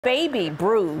Baby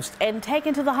bruised and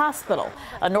taken to the hospital.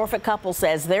 A Norfolk couple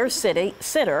says their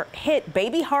sitter hit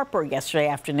baby Harper yesterday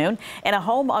afternoon in a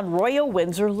home on Royal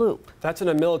Windsor Loop. That's in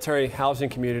a military housing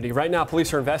community. Right now,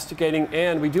 police are investigating,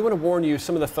 and we do want to warn you,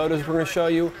 some of the photos we're going to show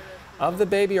you of the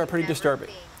baby are pretty disturbing.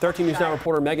 13 News Now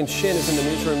reporter Megan Shin is in the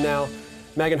newsroom now.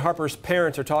 Megan, Harper's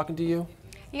parents are talking to you.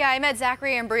 Yeah, I met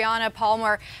Zachary and Brianna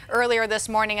Palmer earlier this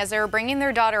morning as they were bringing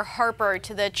their daughter Harper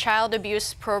to the child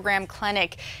abuse program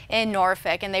clinic in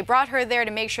Norfolk. And they brought her there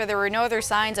to make sure there were no other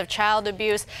signs of child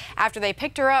abuse after they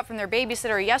picked her up from their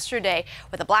babysitter yesterday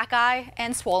with a black eye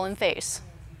and swollen face.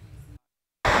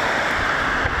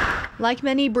 Like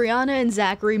many, Brianna and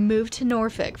Zachary moved to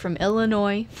Norfolk from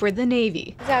Illinois for the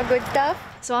Navy. Is that good stuff?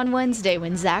 So on Wednesday,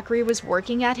 when Zachary was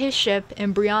working at his ship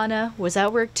and Brianna was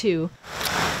at work too,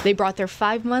 they brought their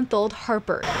 5-month-old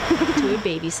Harper to a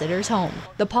babysitter's home.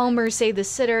 The Palmers say the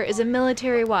sitter is a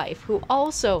military wife who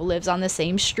also lives on the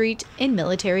same street in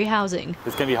military housing.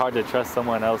 It's going to be hard to trust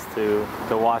someone else to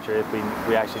watch her if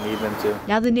we actually need them to.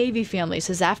 Now the Navy family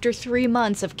says after 3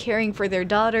 months of caring for their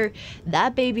daughter,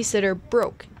 that babysitter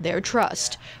broke their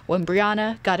trust when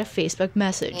Brianna got a Facebook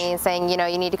message. Saying,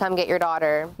 you need to come get your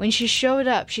daughter. When she showed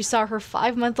up, she saw her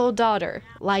 5-month-old daughter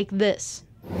like this.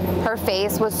 Her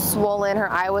face was swollen, her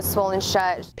eye was swollen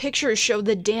shut. Pictures show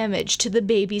the damage to the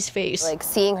baby's face. Like,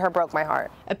 seeing her broke my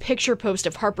heart. A picture post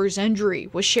of Harper's injury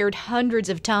was shared hundreds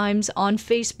of times on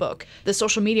Facebook, the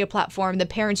social media platform the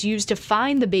parents used to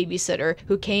find the babysitter,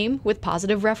 who came with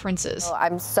positive references.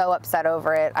 I'm so upset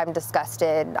over it. I'm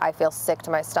disgusted. I feel sick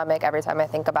to my stomach every time I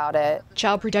think about it.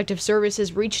 Child Protective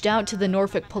Services reached out to the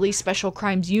Norfolk Police Special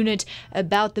Crimes Unit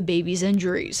about the baby's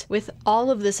injuries. With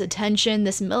all of this attention,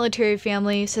 this military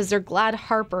family says they're glad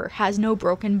Harper has no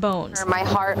broken bones. My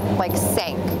heart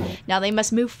sank. Now they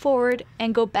must move forward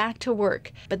and go back to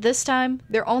work, but this time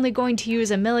they're only going to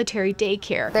use a military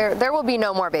daycare. There will be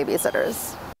no more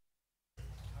babysitters.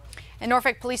 And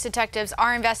Norfolk police detectives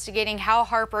are investigating how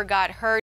Harper got hurt.